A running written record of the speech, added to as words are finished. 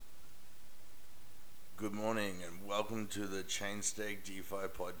Good morning and welcome to the Chainstake DEFI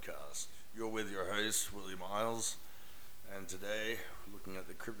podcast. You're with your host, Willie Miles, and today we're looking at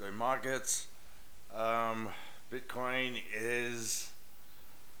the crypto markets. Bitcoin is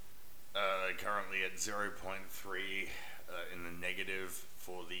currently at 0.3 in the negative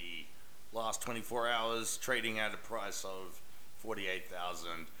for the last 24 hours, trading at a price of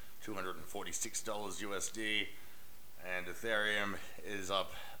 $48,246 USD, and Ethereum is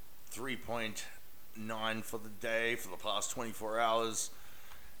up 3.9 for the day for the past 24 hours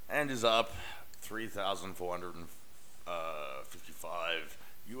and is up 3,455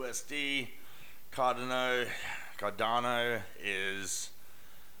 USD. Cardano is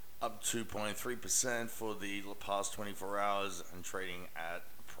up 2.3% for the past 24 hours and trading at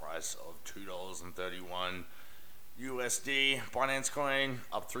a price of $2.31 USD. Binance coin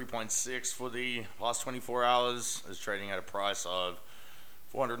up 3.6 for the past 24 hours, is trading at a price of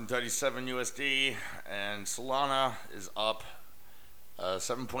 437 USD, and Solana is up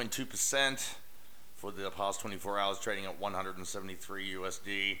 7.2% for the past 24 hours, trading at 173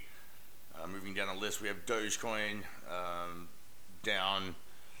 USD. Moving down the list, we have Dogecoin down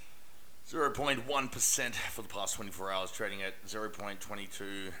 0.1% for the past 24 hours, trading at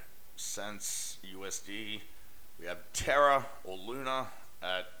 0.22 cents USD. We have Terra or Luna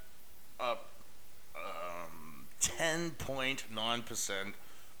at up 10.9%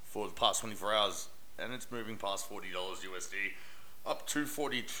 for the past 24 hours, and it's moving past $40 USD, up to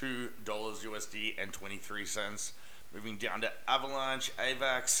 $42 USD and 23 cents. Moving down to Avalanche,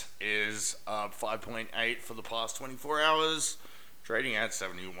 AVAX is up 5.8 for the past 24 hours, trading at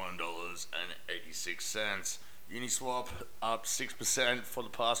 $71.86. Uniswap up 6% for the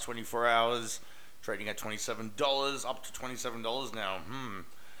past 24 hours, trading at $27, up to $27 now.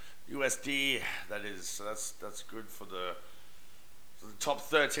 USD, that's good for the top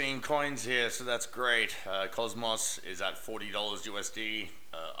 13 coins here, so that's great. Cosmos is at $40 USD,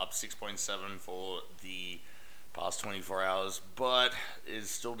 up 6.7 for the past 24 hours, but is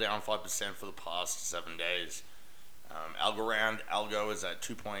still down 5% for the past 7 days. Algo is at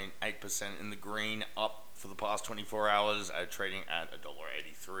 2.8% in the green, up for the past 24 hours, trading at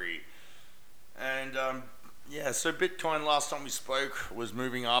 $1.83. And so Bitcoin, last time we spoke, was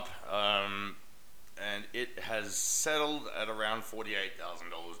moving up, and it has settled at around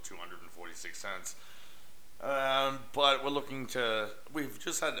 $48,246. But we've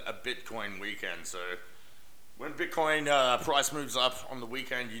just had a Bitcoin weekend, so when Bitcoin price moves up on the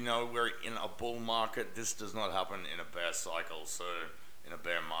weekend, we're in a bull market. This does not happen in a bear cycle, so in a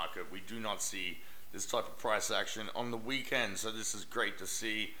bear market, we do not see this type of price action on the weekend, so this is great to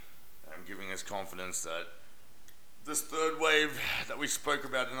see, and giving us confidence that this third wave that we spoke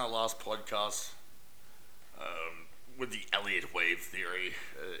about in our last podcast, with the Elliott wave theory,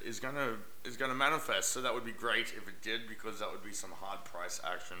 is gonna manifest. So that would be great if it did, because that would be some hard price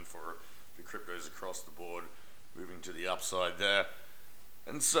action for the cryptos across the board, moving to the upside there.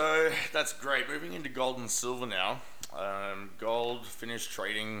 And so that's great. Moving into gold and silver now. Gold finished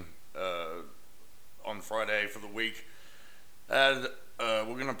trading on Friday for the week, and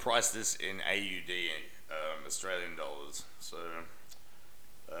we're gonna price this in AUD, Australian dollars. So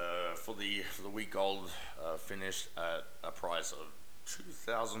for the week, gold finished at a price of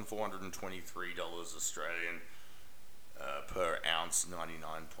 $2,423 Australian per ounce,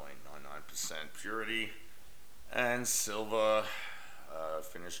 99.99% purity, and silver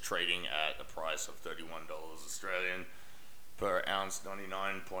finished trading at a price of $31 Australian per ounce,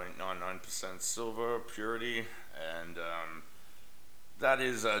 99.99% silver purity, and that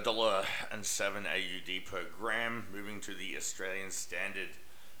is $1.07 AUD per gram. Moving to the Australian standard,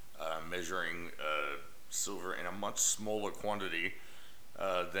 measuring silver in a much smaller quantity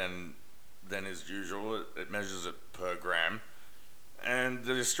than is usual. It measures it per gram. And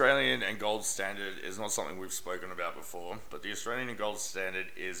the Australian and gold standard is not something we've spoken about before, but the Australian and gold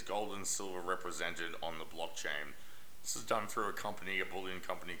standard is gold and silver represented on the blockchain. This is done through a bullion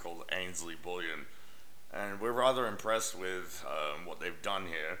company called Ainsley Bullion. And we're rather impressed with what they've done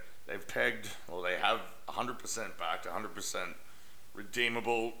here. They have 100% backed, 100%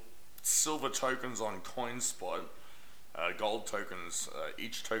 redeemable silver tokens on CoinSpot. Gold tokens,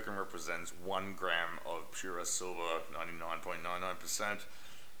 each token represents 1 gram of pure silver, 99.99%,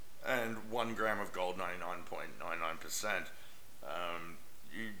 and 1 gram of gold, 99.99%.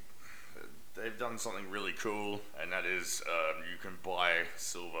 They've done something really cool, and that is you can buy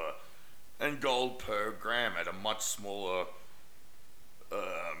silver and gold per gram at a much smaller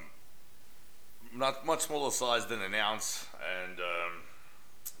size than an ounce, and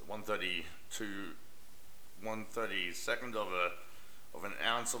 1/32 of of an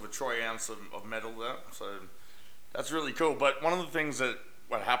ounce, of a troy ounce of metal there. So that's really cool. But one of the things that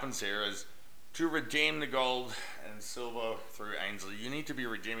what happens here is to redeem the gold and silver through Ainsley, you need to be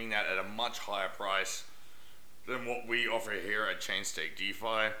redeeming that at a much higher price than what we offer here at Chainstake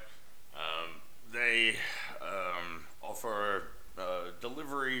DEFI. They offer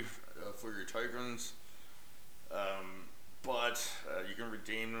delivery for your tokens, but you can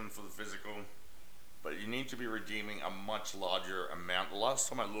redeem them for the physical, but you need to be redeeming a much larger amount. The last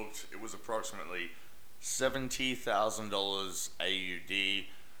time I looked, it was approximately $70,000 AUD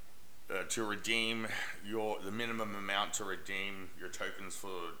to redeem the minimum amount to redeem your tokens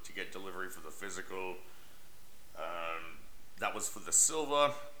to get delivery for the physical. That was for the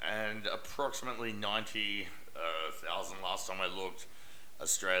silver, and approximately 90,000 last time I looked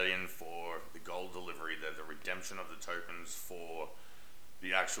Australian for the gold delivery, the redemption of the tokens for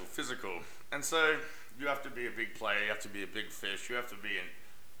the actual physical. And so you have to be a big player, you have to be a big fish, you have to be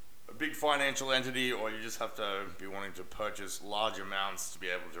a big financial entity, or you just have to be wanting to purchase large amounts to be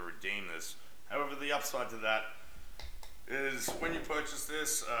able to redeem this. However, the upside to that is when you purchase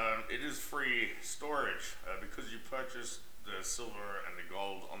this, it is free storage. Because you purchase the silver and the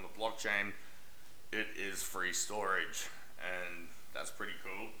gold on the blockchain, it is free storage, and that's pretty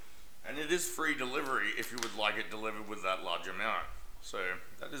cool. And it is free delivery if you would like it delivered with that large amount. So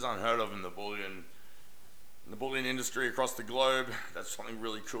that is unheard of in the bullion industry across the globe. That's something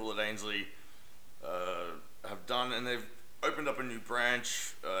really cool that Ainsley have done, and they've opened up a new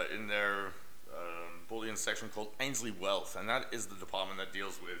branch in their bullion section called Ainsley Wealth, and that is the department that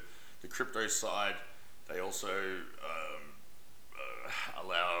deals with the crypto side. They also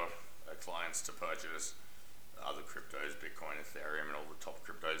allow clients to purchase other cryptos, Bitcoin, Ethereum, and all the top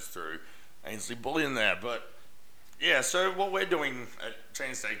cryptos through Ainsley Bullion there. But yeah, so what we're doing at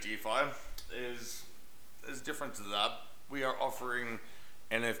Chainstake DEFI is different to that. We are offering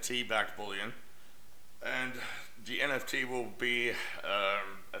NFT-backed bullion, and the NFT will be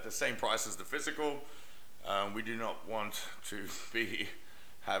at the same price as the physical. We do not want to be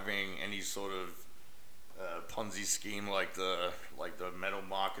having any sort of Ponzi scheme like the metal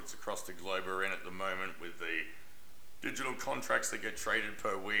markets across the globe are in at the moment, with the digital contracts that get traded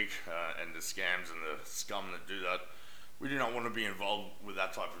per week and the scams and the scum that do that. We do not want to be involved with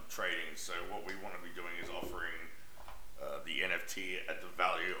that type of trading. So what we want to be doing is offering the NFT at the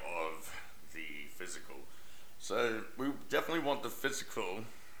value of the physical. So we definitely want the physical,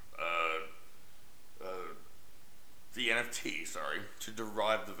 the NFT, to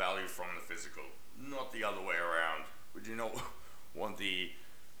derive the value from the physical, not the other way around. We do not want the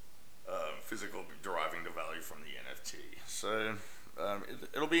physical deriving the value from the NFT. So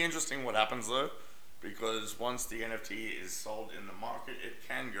it'll be interesting what happens though, because once the NFT is sold in the market, it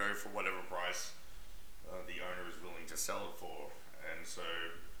can go for whatever price the owner is willing to sell it for. And so,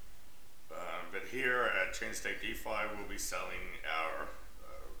 but here at Chainstake DEFI, we'll be selling our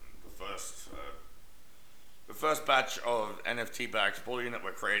the first batch of NFT-backed bullion that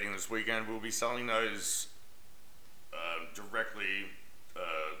we're creating this weekend. We'll be selling those directly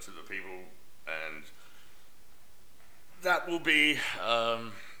to the people, and that will be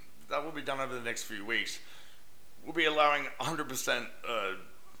done over the next few weeks. We'll be allowing 100%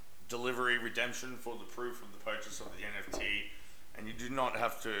 delivery redemption for the proof of the purchase of the NFT, and you do not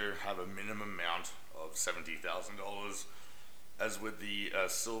have to have a minimum amount of $70,000 as with the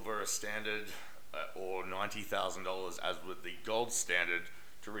silver standard, or $90,000 as with the gold standard,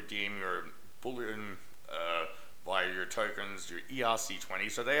 to redeem your bullion via your tokens, your ERC20.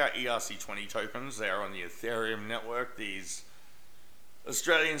 So they are ERC20 tokens. They are on the Ethereum network. These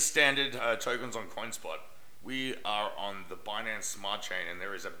Australian standard tokens on CoinSpot. We are on the Binance Smart Chain, and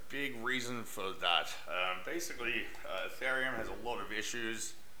there is a big reason for that. Basically, Ethereum has a lot of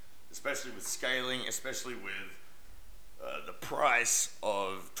issues, especially with scaling, especially with the price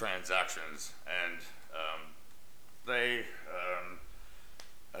of transactions, and they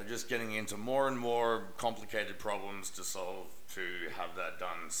are just getting into more and more complicated problems to solve to have that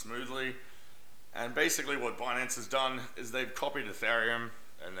done smoothly. And basically what Binance has done is they've copied Ethereum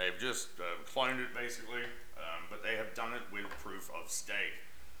and they've just cloned it basically, but they have done it with proof of stake.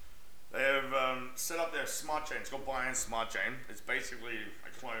 They have set up their smart chain. It's called Binance Smart Chain. It's basically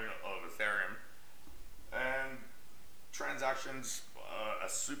a clone of Ethereum, and transactions are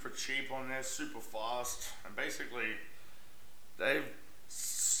super cheap on there, super fast, and basically they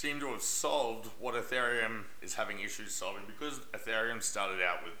seem to have solved what Ethereum is having issues solving, because Ethereum started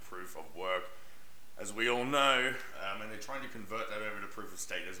out with proof of work, as we all know, and they're trying to convert that over to proof of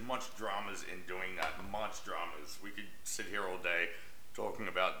stake. There's much dramas in doing that, much dramas. We could sit here all day talking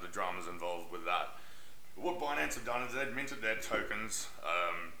about the dramas involved with that. what Binance have done is they've minted their tokens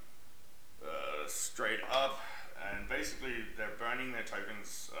straight up, and basically they're burning their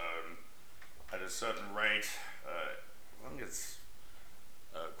tokens at a certain rate. I think it's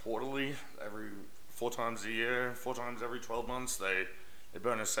quarterly, every 4 times a year, 4 times every 12 months. They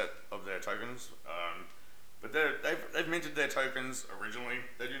burn a set of their tokens. But they've minted their tokens originally.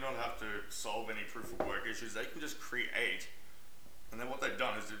 They do not have to solve any proof of work issues. They can just create. And then what they've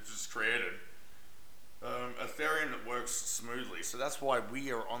done is they've just created Ethereum that works smoothly. So that's why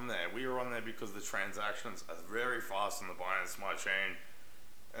we are on there. We are on there because the transactions are very fast on the Binance Smart Chain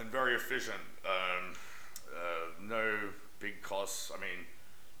and very efficient. No big costs. I mean,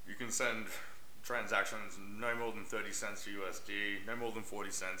 you can send transactions no more than 30 cents to USD, no more than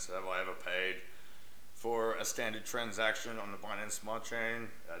 40 cents have I ever paid for a standard transaction on the Binance Smart Chain.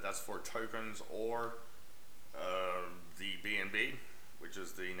 That's for tokens or the BNB, which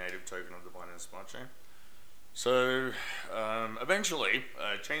is the native token of the Binance Smart Chain. So eventually,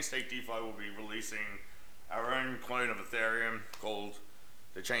 Chainstake DeFi will be releasing our own clone of Ethereum called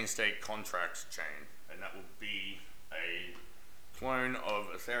the Chainstake Contract Chain, and that will be a clone of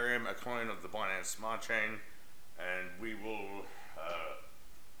Ethereum, a clone of the Binance Smart Chain, and we will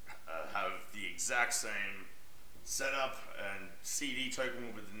have the exact same setup, and CD token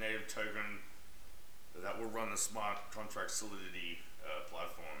will be the native token that will run the smart contract solidity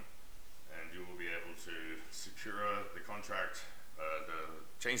platform, and you will be able to secure the contract,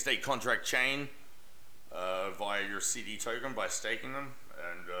 the Chainstake contract chain via your CD token by staking them,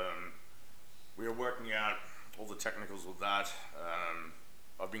 and we are working out all the technicals with that.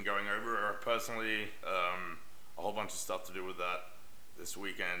 I've been going over personally a whole bunch of stuff to do with that this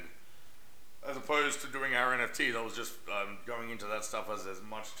weekend. As opposed to doing our NFTs, I was just going into that stuff as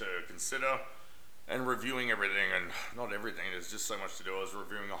much to consider and reviewing everything, and not everything, there's just so much to do. I was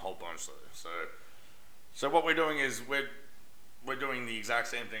reviewing a whole bunch though. So what we're doing is we're doing the exact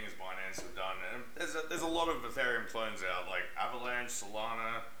same thing as Binance have done, and there's a lot of Ethereum clones out, like Avalanche,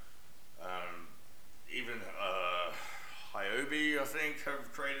 Solana, even Huobi, I think,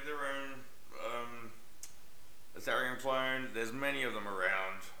 have created their own Ethereum clone. There's many of them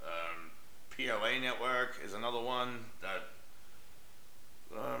around. POA Network is another one that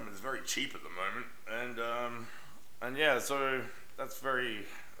is very cheap at the moment, and yeah, so that's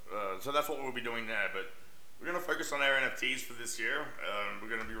what we'll be doing there. But we're going to focus on our NFTs for this year. We're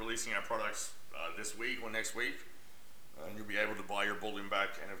going to be releasing our products this week or next week, and you'll be able to buy your bullion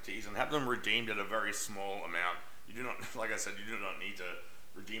backed NFTs and have them redeemed at a very small amount. You do not, like I said, you do not need to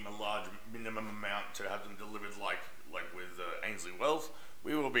redeem a large minimum amount to have them delivered like with Ainsley Wealth.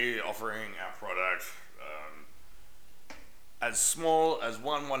 We will be offering our product as small as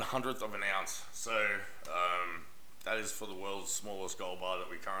 1/100th of an ounce. So that is for the world's smallest gold bar that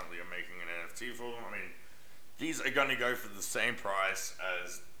we currently are making an NFT for. I mean, these are going to go for the same price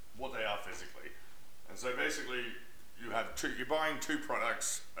as what they are physically. And so basically, you're buying two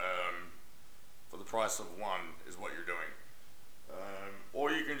products for the price of one is what you're doing.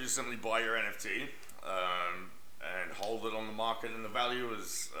 Or you can just simply buy your NFT and hold it on the market, and the value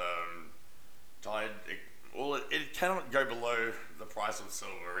is tied. It cannot go below the price of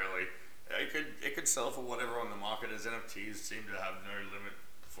silver, really. It could sell for whatever on the market, as NFTs seem to have no limit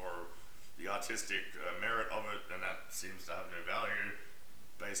for the artistic merit of it, and that seems to have no value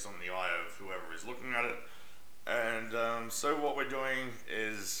based on the eye of whoever is looking at it. And so what we're doing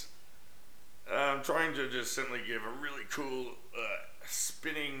is trying to just simply give a really cool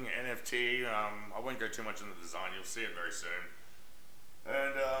spinning NFT. I won't go too much into the design, you'll see it very soon.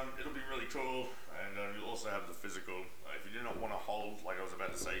 And it'll be really cool, and you'll also have the physical. If you do not want to hold, like I was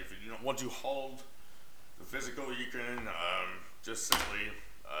about to say, if you do not want to hold the physical, you can just simply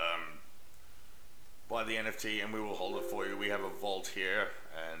buy the NFT and we will hold it for you. We have a vault here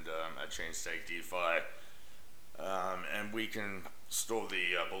and at Chainstake DeFi, and we can store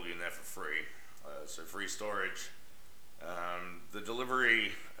the bullion there for free. So free storage. The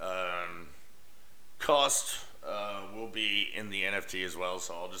delivery cost will be in the NFT as well,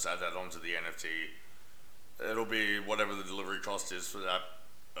 so I'll just add that onto the NFT. It'll be whatever the delivery cost is for that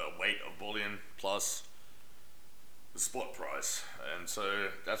weight of bullion plus the spot price. And so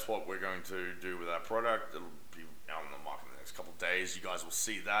that's what we're going to do with our product. It'll be out on the market in the next couple of days. You guys will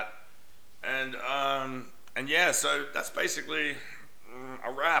see that. And yeah, so that's basically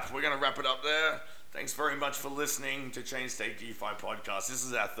a wrap. We're going to wrap it up there. Thanks very much for listening to Chainstake DeFi podcast. This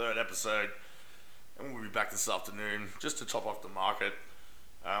is our 3rd episode, and we'll be back this afternoon just to top off the market.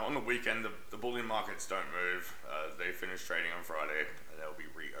 On the weekend, the bullion markets don't move. They finish trading on Friday, and they'll be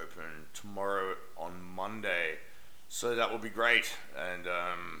reopened tomorrow on Monday. So that will be great. And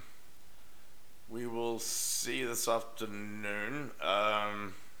we will see this afternoon.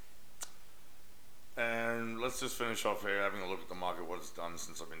 And let's just finish off here, having a look at the market, what it's done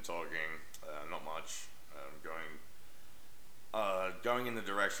since I've been talking. Not much. Going in the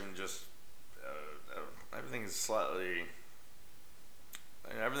direction, just everything is slightly.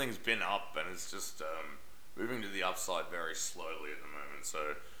 Everything's been up, and it's just moving to the upside very slowly at the moment.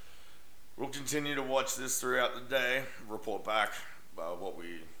 So we'll continue to watch this throughout the day, report back what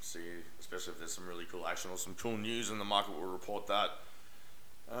we see, especially if there's some really cool action or some cool news in the market. We'll report that.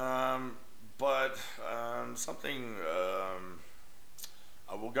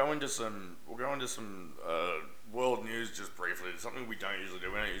 We'll go into some world news just briefly. It's something we don't usually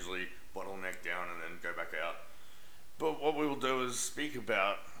do. We don't usually bottleneck down and then go back out. But what we will do is speak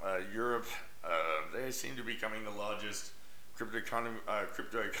about Europe. They seem to be becoming the largest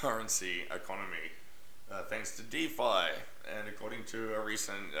cryptocurrency economy thanks to DeFi. And according to a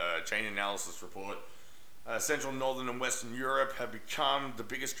recent chain analysis report, Central, Northern and Western Europe have become the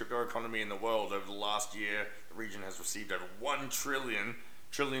biggest crypto economy in the world. Over the last year, the region has received over $1 trillion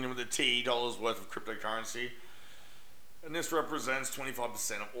with a T, dollars worth of cryptocurrency. And this represents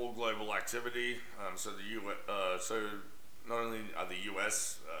 25% of all global activity. So not only are the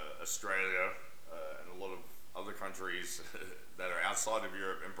US, Australia, and a lot of other countries that are outside of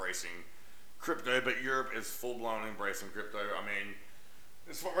Europe embracing crypto, but Europe is full-blown embracing crypto. I mean,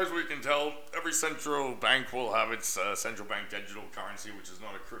 as far as we can tell, every central bank will have its central bank digital currency, which is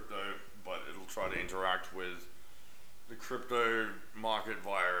not a crypto, but it'll try to interact with the crypto market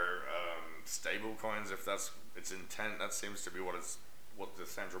via stable coins, if that's its intent. That seems to be what the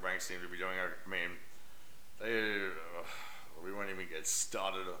central banks seem to be doing. I mean, we won't even get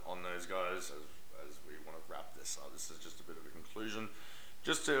started on those guys as we want to wrap this up. This is just a bit of a conclusion.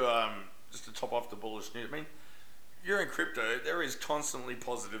 Just to top off the bullish news. I mean, you're in crypto, there is constantly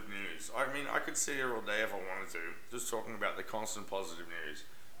positive news. I mean, I could sit here all day if I wanted to, just talking about the constant positive news.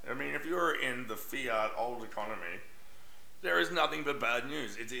 I mean, if you're in the fiat old economy, there is nothing but bad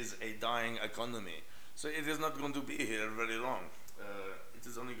news. It is a dying economy. So it is not going to be here very long. It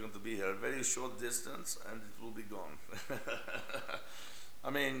is only going to be here a very short distance, and it will be gone.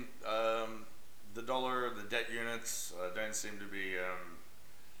 I mean, the dollar, the debt units don't seem to be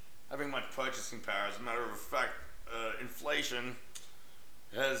having much purchasing power. As a matter of fact, inflation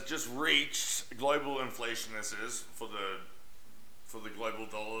has just reached global inflation. This is for the global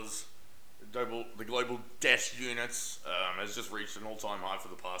dollars. The global debt units has just reached an all-time high for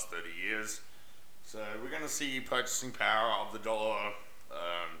the past 30 years. So we're going to see purchasing power of the dollar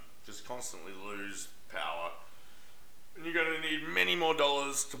just constantly lose power. And you're going to need many more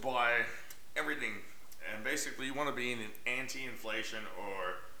dollars to buy everything. And basically you want to be in an anti-inflation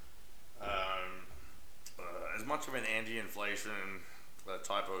or as much of an anti-inflation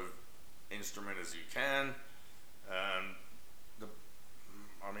type of instrument as you can.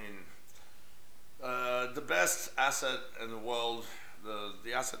 The best asset in the world,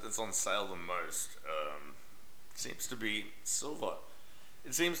 the asset that's on sale the most, seems to be silver.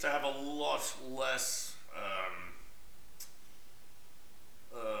 It seems to have a lot less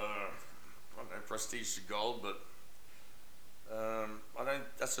prestige to gold, but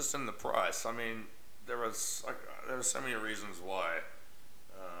that's just in the price. I mean, there are so many reasons why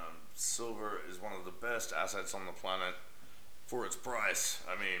silver is one of the best assets on the planet for its price.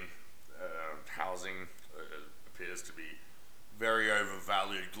 I mean, housing appears to be very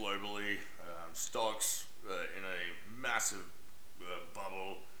overvalued globally. Stocks in a massive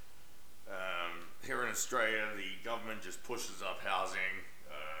bubble. Here in Australia, the government just pushes up housing,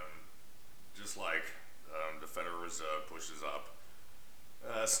 just like the Federal Reserve pushes up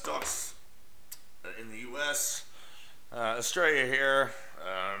stocks in the US. Australia here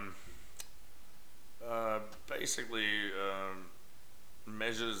basically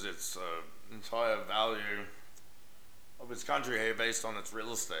measures its entire value of its country here based on its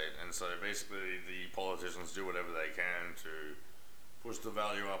real estate, and so basically the politicians do whatever they can to push the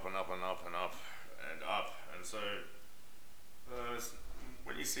value up and up and up and up and up. And so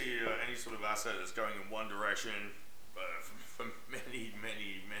when you see any sort of asset that's going in one direction for many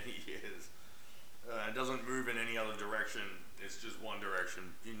years, it doesn't move in any other direction, it's just one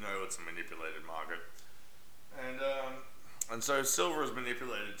direction, you know it's a manipulated market. And so silver is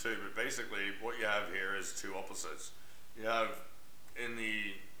manipulated too, but basically what you have here is two opposites. You have, in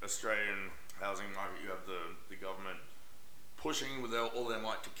the Australian housing market, you have the government pushing with all their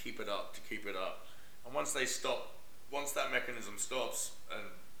might to keep it up. And once that mechanism stops, and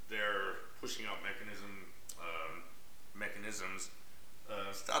their pushing up mechanisms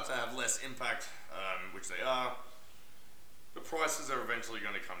start to have less impact, which they are, the prices are eventually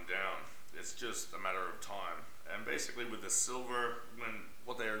going to come down. it's just a matter of time. And basically with the silver,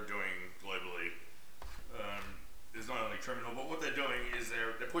 what they are doing globally is not only criminal, but what they're doing is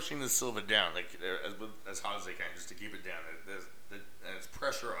they're pushing the silver down, like they're as hard as they can, just to keep it down. And it's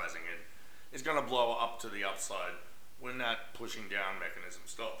pressurizing it. It's going to blow up to the upside when that pushing down mechanism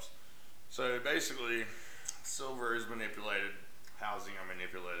stops. So basically, silver is manipulated, housing are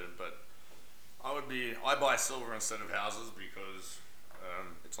manipulated, but I buy silver instead of houses because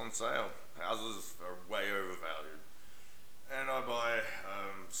it's on sale. Houses are way overvalued. And I buy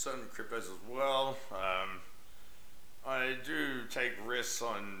certain cryptos as well. I do take risks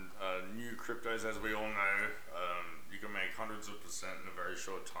on new cryptos, as we all know. You can make hundreds of percent in a very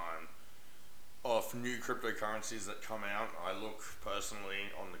short time off new cryptocurrencies that come out. I look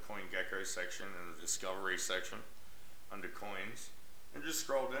personally on the CoinGecko section and the discovery section under coins and just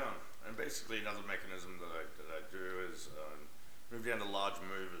scroll down. And basically another mechanism that I do is move down to large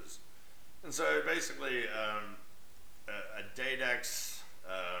movers. And so basically a DATEX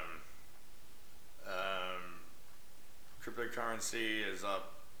cryptocurrency is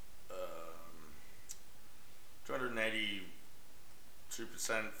up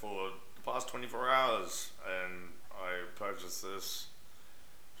 282% for the past 24 hours, and I purchased this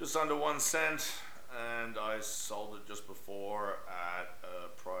just under 1 cent, and I sold it just before at a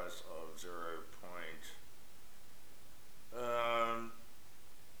price of 0.025.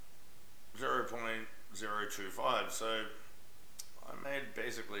 So I made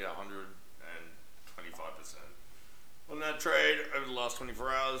basically 125% on that trade over the last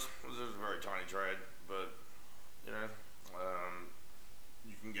 24 hours. It was a very tiny trade, but you know,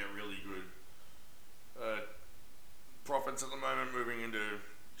 you can get really good profits at the moment moving into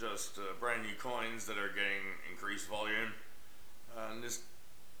just brand new coins that are getting increased volume. And this,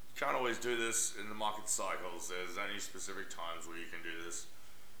 you can't always do this in the market cycles. There's only specific times where you can do this,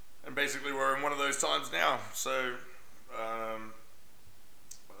 and basically we're in one of those times now. So I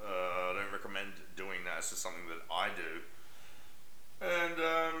don't recommend doing that. It's just something that I do, and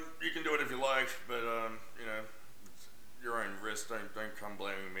you can do it if you like, but you know, it's your own risk. Don't come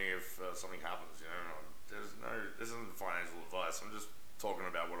blaming me if something happens. You know, this isn't financial advice. I'm just talking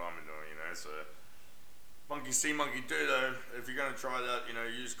about what I'm doing. You know, so monkey see, monkey do. Though, if you're going to try that, you know,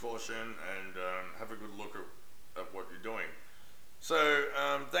 use caution and have a good look at what you're doing. So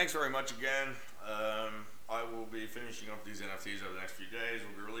thanks very much again. I will be finishing off these NFTs over the next few days.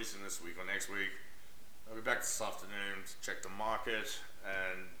 We'll be releasing this week or next week. I'll be back this afternoon to check the market.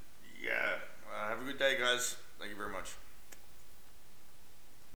 And yeah, have a good day, guys. Thank you very much.